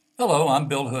Hello, I'm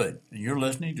Bill Hood, and you're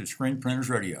listening to Screen Printers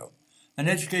Radio, an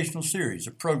educational series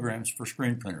of programs for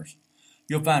screen printers.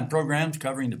 You'll find programs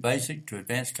covering the basic to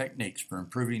advanced techniques for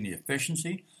improving the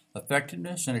efficiency,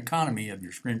 effectiveness, and economy of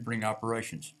your screen printing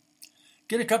operations.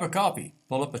 Get a cup of coffee,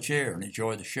 pull up a chair, and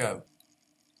enjoy the show.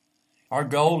 Our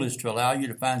goal is to allow you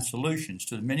to find solutions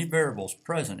to the many variables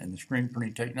present in the screen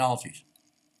printing technologies.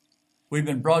 We've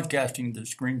been broadcasting the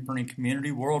screen printing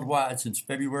community worldwide since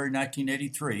February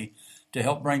 1983 to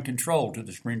help bring control to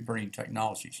the screen printing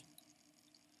technologies.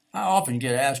 I often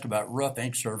get asked about rough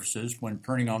ink surfaces when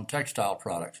printing on textile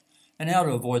products and how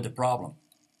to avoid the problem.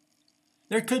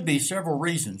 There could be several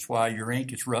reasons why your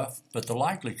ink is rough, but the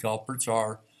likely culprits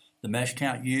are the mesh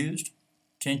count used,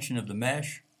 tension of the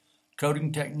mesh,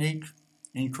 coating technique,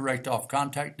 incorrect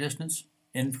off-contact distance,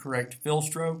 incorrect fill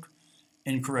stroke,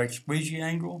 incorrect squeegee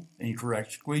angle,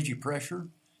 incorrect squeegee pressure,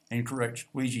 incorrect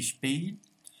squeegee speed,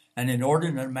 an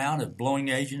inordinate amount of blowing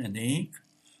agent in the ink,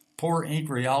 poor ink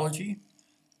rheology,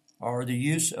 or the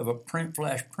use of a print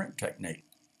flash print technique.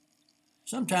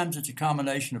 Sometimes it's a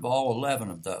combination of all 11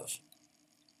 of those.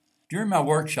 During my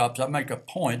workshops, I make a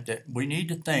point that we need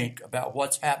to think about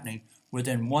what's happening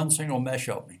within one single mesh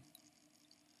opening.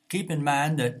 Keep in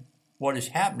mind that what is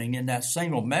happening in that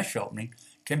single mesh opening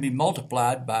can be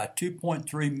multiplied by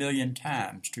 2.3 million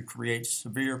times to create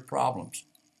severe problems.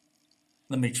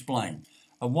 Let me explain.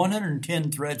 A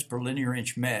 110 threads per linear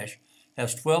inch mesh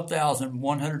has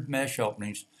 12,100 mesh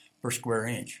openings per square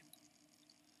inch.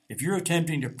 If you're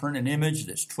attempting to print an image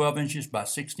that's 12 inches by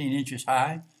 16 inches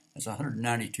high, that's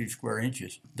 192 square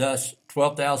inches. Thus,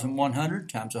 12,100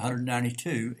 times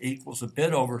 192 equals a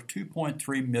bit over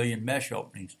 2.3 million mesh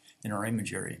openings in our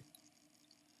image area.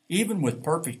 Even with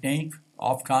perfect ink,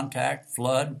 off-contact,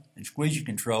 flood, and squeegee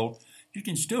control, you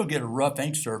can still get a rough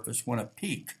ink surface when a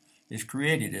peak is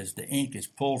created as the ink is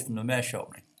pulled from the mesh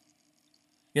opening.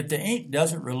 If the ink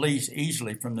doesn't release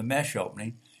easily from the mesh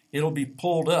opening, it'll be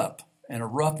pulled up and a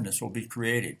roughness will be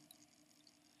created.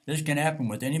 This can happen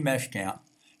with any mesh count,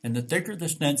 and the thicker the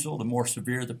stencil, the more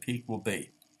severe the peak will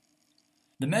be.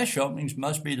 The mesh openings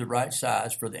must be the right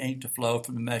size for the ink to flow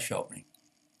from the mesh opening.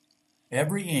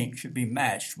 Every ink should be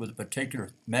matched with a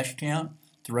particular mesh count,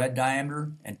 thread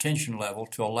diameter, and tension level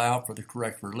to allow for the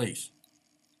correct release.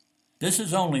 This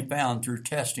is only found through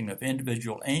testing of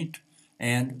individual ink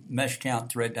and mesh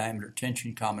count, thread diameter,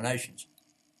 tension combinations.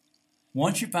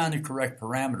 Once you find the correct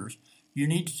parameters, you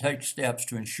need to take steps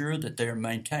to ensure that they are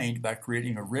maintained by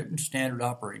creating a written standard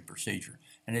operating procedure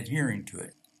and adhering to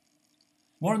it.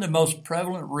 One of the most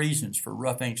prevalent reasons for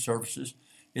rough ink surfaces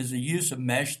is the use of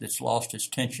mesh that's lost its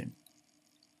tension.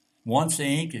 Once the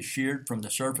ink is sheared from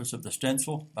the surface of the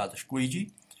stencil by the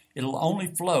squeegee, it'll only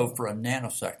flow for a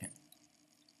nanosecond.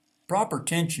 Proper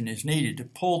tension is needed to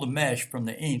pull the mesh from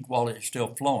the ink while it is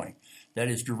still flowing, that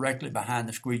is directly behind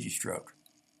the squeegee stroke.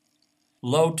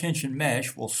 Low tension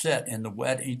mesh will set in the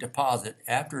wet ink deposit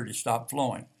after it has stopped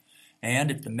flowing,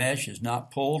 and if the mesh is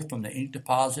not pulled from the ink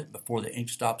deposit before the ink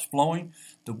stops flowing,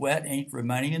 the wet ink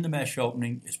remaining in the mesh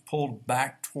opening is pulled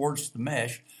back towards the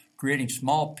mesh, creating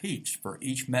small peaks for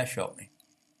each mesh opening.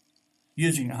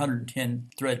 Using 110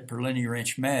 thread per linear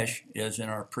inch mesh, as in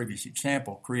our previous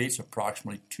example, creates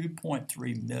approximately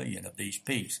 2.3 million of these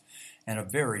peaks and a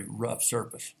very rough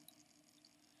surface.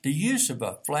 The use of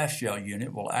a flash gel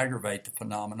unit will aggravate the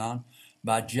phenomenon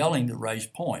by gelling the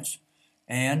raised points,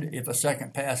 and if a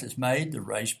second pass is made, the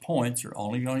raised points are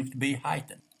only going to be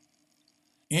heightened.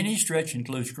 Any stretch and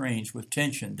glue screens with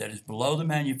tension that is below the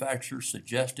manufacturer's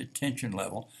suggested tension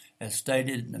level, as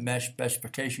stated in the mesh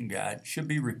specification guide, should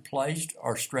be replaced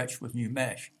or stretched with new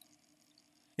mesh.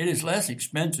 It is less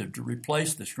expensive to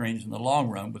replace the screens in the long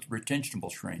run with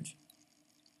retensionable screens.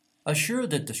 Assure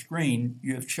that the screen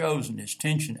you have chosen is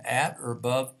tensioned at or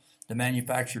above the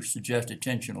manufacturer's suggested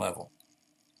tension level.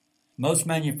 Most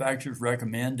manufacturers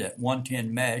recommend that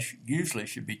 110 mesh usually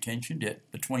should be tensioned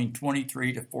at between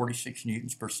 23 to 46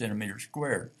 newtons per centimeter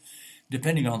squared,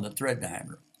 depending on the thread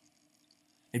diameter.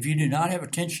 If you do not have a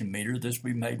tension meter, this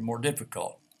will be made more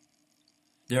difficult.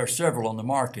 There are several on the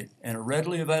market and are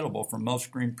readily available from most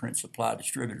screen print supply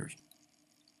distributors.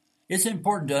 It's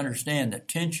important to understand that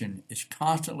tension is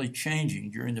constantly changing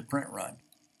during the print run.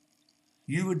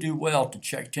 You would do well to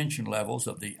check tension levels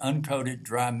of the uncoated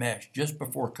dry mesh just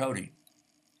before coating.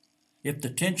 If the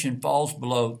tension falls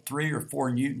below 3 or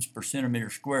 4 newtons per centimeter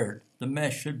squared, the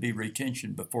mesh should be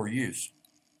retensioned before use.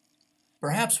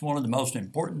 Perhaps one of the most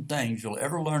important things you'll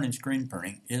ever learn in screen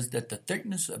printing is that the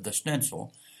thickness of the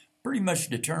stencil pretty much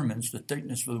determines the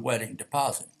thickness of the wet ink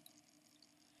deposit.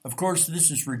 Of course,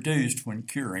 this is reduced when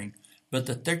curing, but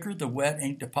the thicker the wet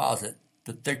ink deposit,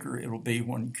 the thicker it will be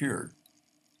when cured.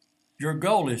 Your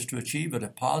goal is to achieve a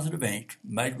deposit of ink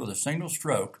made with a single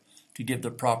stroke to give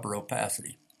the proper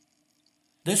opacity.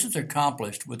 This is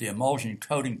accomplished with the emulsion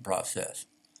coating process.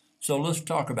 So let's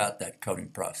talk about that coating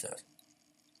process.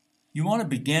 You want to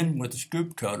begin with a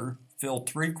scoop coater filled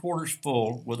 3/4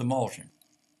 full with emulsion.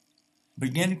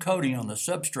 Begin coating on the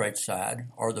substrate side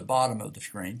or the bottom of the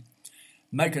screen.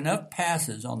 Make enough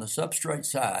passes on the substrate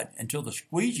side until the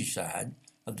squeegee side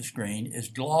of the screen is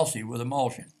glossy with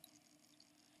emulsion.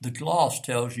 The gloss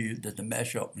tells you that the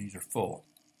mesh openings are full.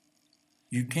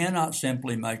 You cannot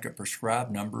simply make a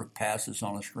prescribed number of passes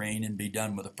on a screen and be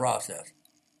done with the process.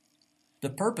 The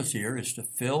purpose here is to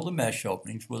fill the mesh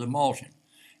openings with emulsion,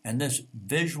 and this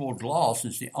visual gloss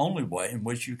is the only way in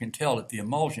which you can tell if the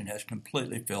emulsion has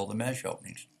completely filled the mesh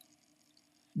openings.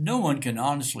 No one can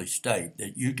honestly state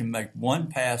that you can make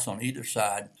one pass on either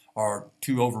side or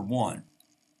 2/1.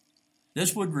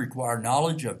 This would require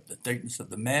knowledge of the thickness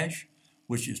of the mesh,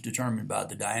 which is determined by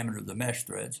the diameter of the mesh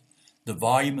threads, the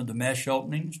volume of the mesh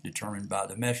openings, determined by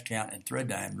the mesh count and thread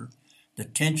diameter, the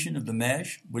tension of the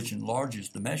mesh, which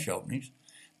enlarges the mesh openings,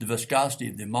 the viscosity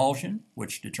of the emulsion,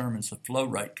 which determines the flow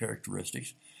rate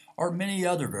characteristics, or many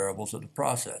other variables of the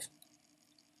process.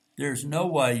 There is no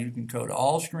way you can coat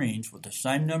all screens with the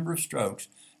same number of strokes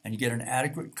and get an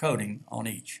adequate coating on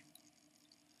each.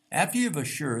 After you've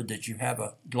assured that you have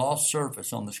a gloss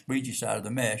surface on the squeegee side of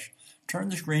the mesh, turn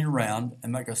the screen around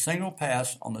and make a single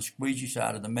pass on the squeegee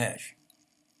side of the mesh.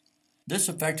 This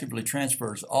effectively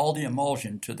transfers all the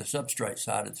emulsion to the substrate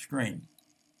side of the screen.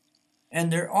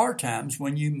 And there are times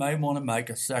when you may want to make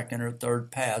a second or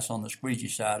third pass on the squeegee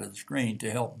side of the screen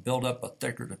to help build up a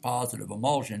thicker deposit of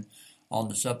emulsion on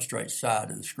the substrate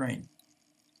side of the screen.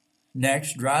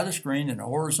 Next, dry the screen in a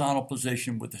horizontal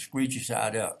position with the squeegee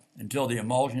side up until the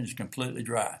emulsion is completely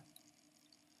dry.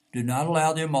 Do not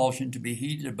allow the emulsion to be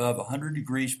heated above 100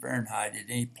 degrees Fahrenheit at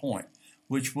any point,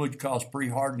 which would cause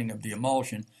pre-hardening of the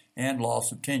emulsion and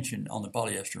loss of tension on the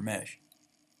polyester mesh.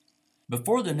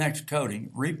 Before the next coating,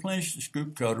 replenish the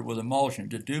scoop coater with emulsion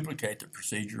to duplicate the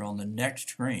procedure on the next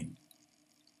screen.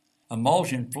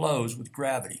 Emulsion flows with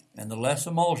gravity, and the less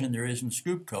emulsion there is in the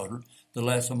scoop coater, the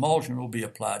less emulsion will be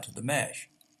applied to the mesh.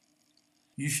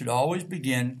 You should always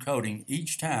begin coating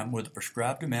each time with a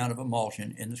prescribed amount of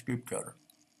emulsion in the scoop coater.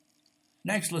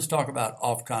 Next, let's talk about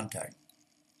off contact.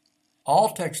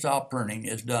 All textile printing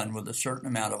is done with a certain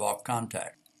amount of off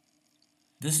contact.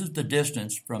 This is the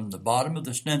distance from the bottom of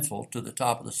the stencil to the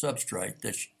top of the substrate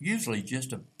that's usually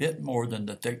just a bit more than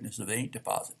the thickness of the ink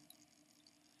deposit.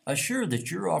 Assure that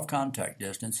your off-contact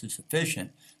distance is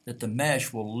sufficient that the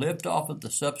mesh will lift off of the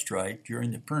substrate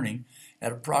during the printing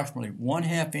at approximately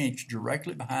 1/2 inch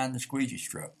directly behind the squeegee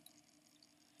stroke.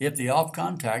 If the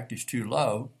off-contact is too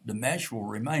low, the mesh will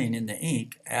remain in the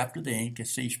ink after the ink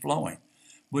has ceased flowing,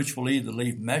 which will either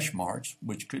leave mesh marks,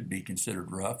 which could be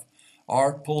considered rough,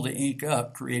 or pull the ink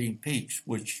up, creating peaks,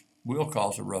 which will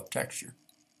cause a rough texture.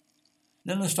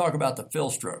 Then let's talk about the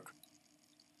fill stroke.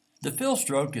 The fill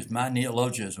stroke is my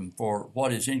neologism for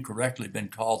what has incorrectly been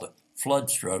called a flood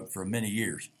stroke for many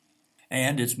years,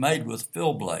 and it's made with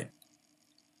fill blade.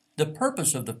 The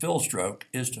purpose of the fill stroke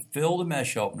is to fill the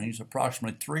mesh openings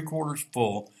approximately 3/4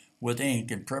 full with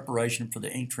ink in preparation for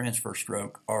the ink transfer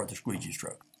stroke or the squeegee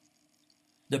stroke.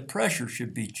 The pressure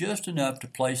should be just enough to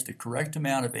place the correct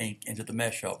amount of ink into the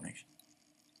mesh openings.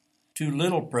 Too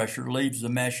little pressure leaves the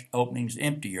mesh openings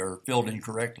empty or filled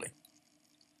incorrectly.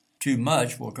 Too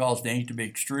much will cause the ink to be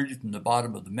extruded from the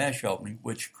bottom of the mesh opening,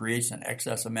 which creates an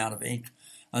excess amount of ink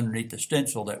underneath the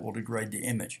stencil that will degrade the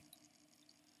image.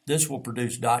 This will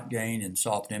produce dot gain and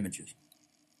soft images.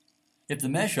 If the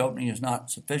mesh opening is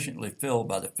not sufficiently filled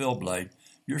by the fill blade,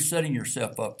 you're setting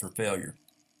yourself up for failure.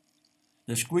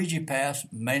 The squeegee pass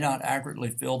may not accurately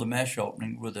fill the mesh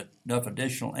opening with enough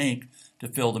additional ink to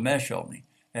fill the mesh opening,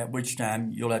 at which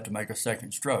time you'll have to make a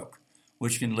second stroke,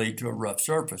 which can lead to a rough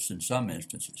surface in some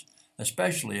instances,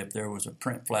 especially if there was a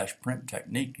print flash print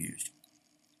technique used.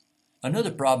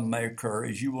 Another problem may occur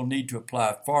is you will need to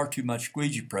apply far too much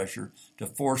squeegee pressure to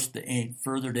force the ink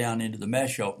further down into the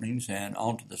mesh openings and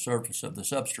onto the surface of the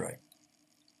substrate.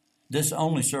 This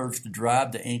only serves to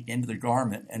drive the ink into the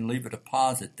garment and leave a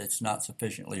deposit that's not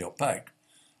sufficiently opaque,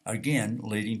 again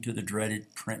leading to the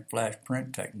dreaded print flash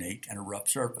print technique and a rough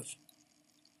surface.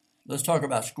 Let's talk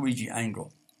about squeegee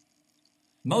angle.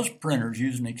 Most printers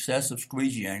use an excessive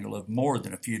squeegee angle of more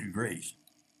than a few degrees.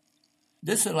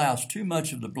 This allows too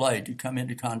much of the blade to come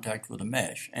into contact with the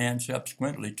mesh, and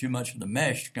subsequently too much of the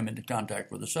mesh to come into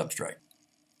contact with the substrate.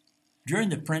 During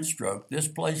the print stroke, this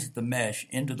places the mesh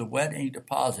into the wet ink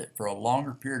deposit for a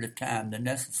longer period of time than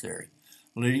necessary,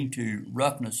 leading to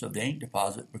roughness of the ink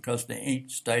deposit because the ink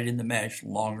stayed in the mesh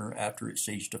longer after it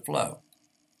ceased to flow.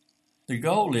 The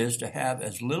goal is to have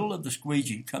as little of the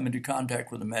squeegee come into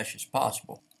contact with the mesh as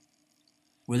possible.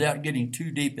 Without getting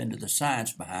too deep into the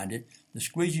science behind it, the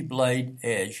squeegee blade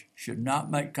edge should not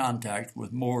make contact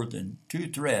with more than 2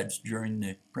 threads during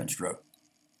the print stroke.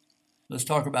 Let's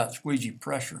talk about squeegee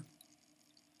pressure.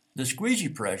 The squeegee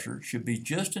pressure should be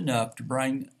just enough to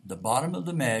bring the bottom of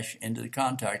the mesh into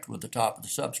contact with the top of the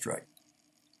substrate.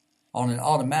 On an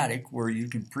automatic, where you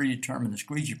can predetermine the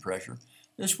squeegee pressure,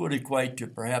 this would equate to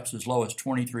perhaps as low as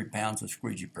 23 pounds of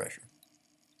squeegee pressure.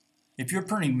 If you're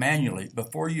printing manually,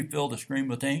 before you fill the screen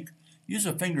with ink, use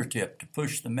a fingertip to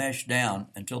push the mesh down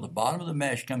until the bottom of the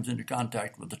mesh comes into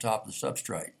contact with the top of the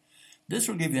substrate. This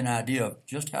will give you an idea of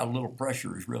just how little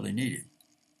pressure is really needed.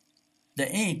 The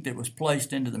ink that was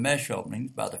placed into the mesh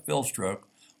openings by the fill stroke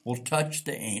will touch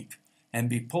the ink and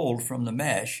be pulled from the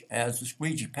mesh as the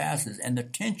squeegee passes, and the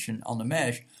tension on the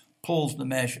mesh pulls the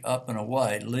mesh up and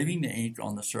away, leaving the ink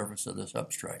on the surface of the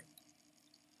substrate.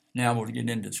 Now we'll get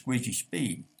into squeegee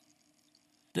speed.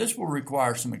 This will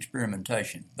require some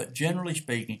experimentation, but generally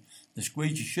speaking, the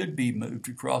squeegee should be moved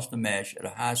across the mesh at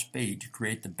a high speed to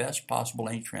create the best possible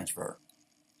ink transfer.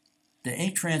 The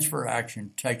ink transfer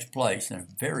action takes place in a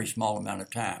very small amount of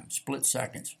time, split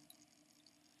seconds.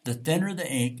 The thinner the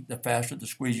ink, the faster the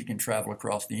squeegee can travel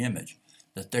across the image.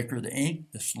 The thicker the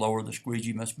ink, the slower the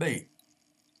squeegee must be.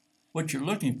 What you're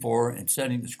looking for in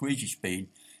setting the squeegee speed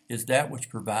is that which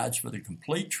provides for the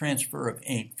complete transfer of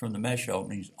ink from the mesh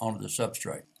openings onto the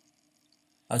substrate.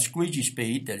 A squeegee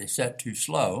speed that is set too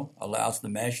slow allows the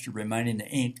mesh to remain in the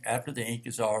ink after the ink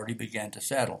has already begun to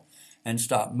settle and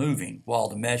stop moving while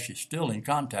the mesh is still in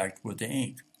contact with the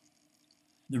ink.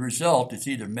 The result is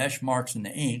either mesh marks in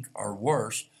the ink, or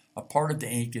worse, a part of the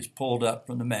ink is pulled up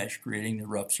from the mesh, creating the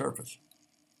rough surface.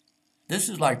 This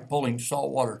is like pulling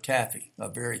saltwater taffy, a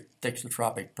very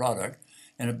thixotropic product,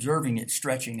 and observing it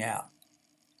stretching out.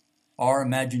 Or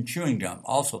imagine chewing gum,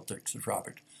 also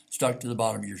thixotropic, stuck to the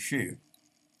bottom of your shoe.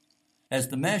 As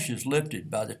the mesh is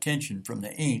lifted by the tension from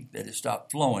the ink that has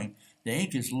stopped flowing, the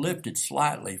ink is lifted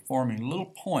slightly, forming little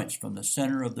points from the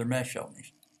center of their mesh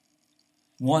openings.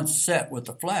 Once set with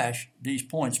the flash, these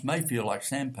points may feel like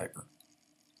sandpaper.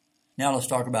 Now let's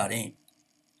talk about ink.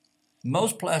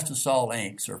 Most plastisol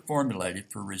inks are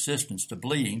formulated for resistance to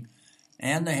bleeding,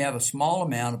 and they have a small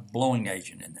amount of blowing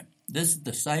agent in them. This is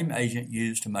the same agent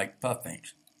used to make puff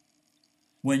inks.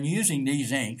 When using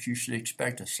these inks, you should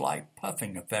expect a slight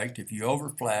puffing effect if you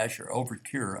overflash or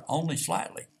overcure only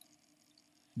slightly.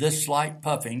 This slight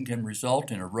puffing can result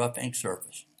in a rough ink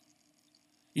surface.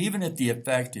 Even if the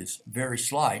effect is very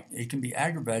slight, it can be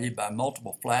aggravated by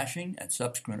multiple flashing and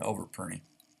subsequent overprinting.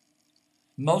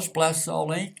 Most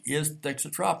plastisol ink is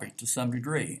thixotropic to some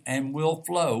degree and will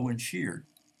flow when sheared.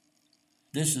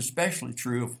 This is especially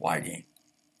true of white ink.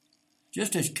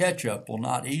 Just as ketchup will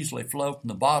not easily flow from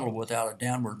the bottle without a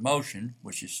downward motion,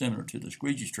 which is similar to the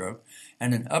squeegee stroke,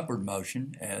 and an upward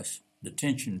motion, as the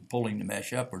tension pulling the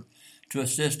mesh upward, to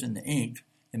assist in the ink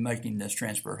in making this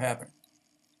transfer happen.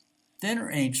 Thinner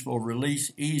inks will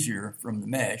release easier from the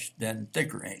mesh than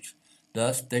thicker inks.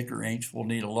 Thus, thicker inks will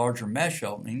need a larger mesh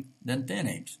opening than thin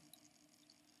inks.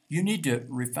 You need to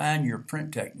refine your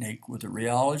print technique with the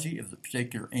rheology of the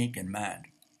particular ink in mind.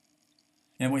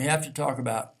 And we have to talk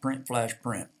about print flash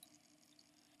print.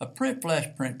 A print flash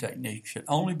print technique should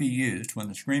only be used when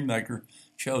the screen maker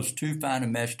chose too fine a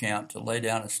mesh count to lay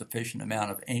down a sufficient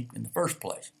amount of ink in the first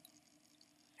place.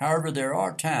 However, there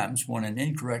are times when an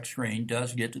incorrect screen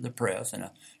does get to the press and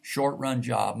a short-run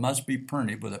job must be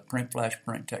printed with a print flash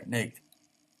print technique.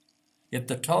 If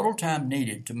the total time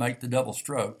needed to make the double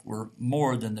stroke were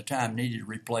more than the time needed to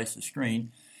replace the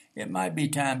screen, it might be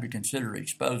time to consider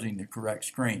exposing the correct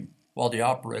screen while the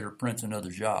operator prints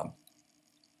another job.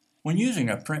 When using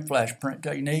a print flash print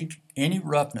technique, any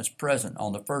roughness present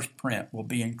on the first print will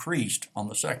be increased on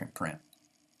the second print.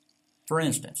 For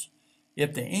instance,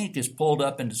 if the ink is pulled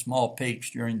up into small peaks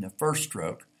during the first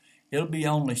stroke, it'll be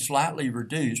only slightly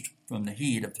reduced from the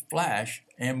heat of the flash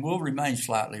and will remain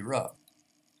slightly rough.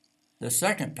 The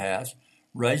second pass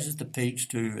raises the peaks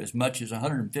to as much as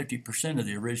 150% of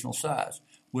the original size,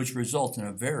 which results in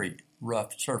a very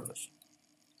rough surface.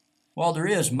 While there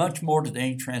is much more to the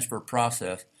ink transfer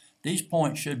process, these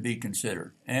points should be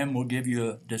considered and will give you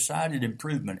a decided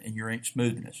improvement in your ink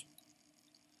smoothness.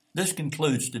 This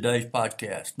concludes today's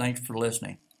podcast. Thanks for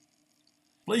listening.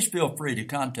 Please feel free to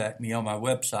contact me on my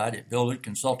website at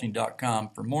builditconsulting.com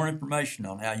for more information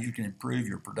on how you can improve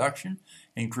your production,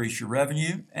 increase your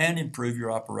revenue, and improve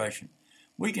your operation.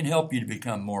 We can help you to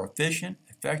become more efficient,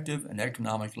 effective, and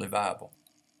economically viable.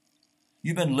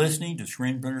 You've been listening to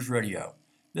Screen Printers Radio.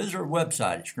 Visit our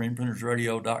website at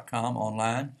screenprintersradio.com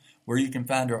online, where you can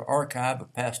find our archive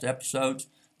of past episodes,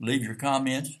 leave your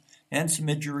comments, and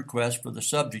submit your requests for the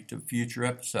subject of a future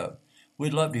episode.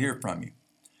 We'd love to hear from you.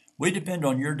 We depend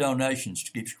on your donations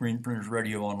to keep Screen Printers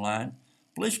Radio online.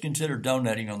 Please consider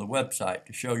donating on the website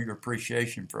to show your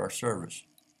appreciation for our service.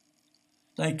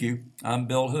 Thank you. I'm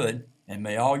Bill Hood, and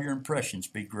may all your impressions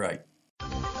be great.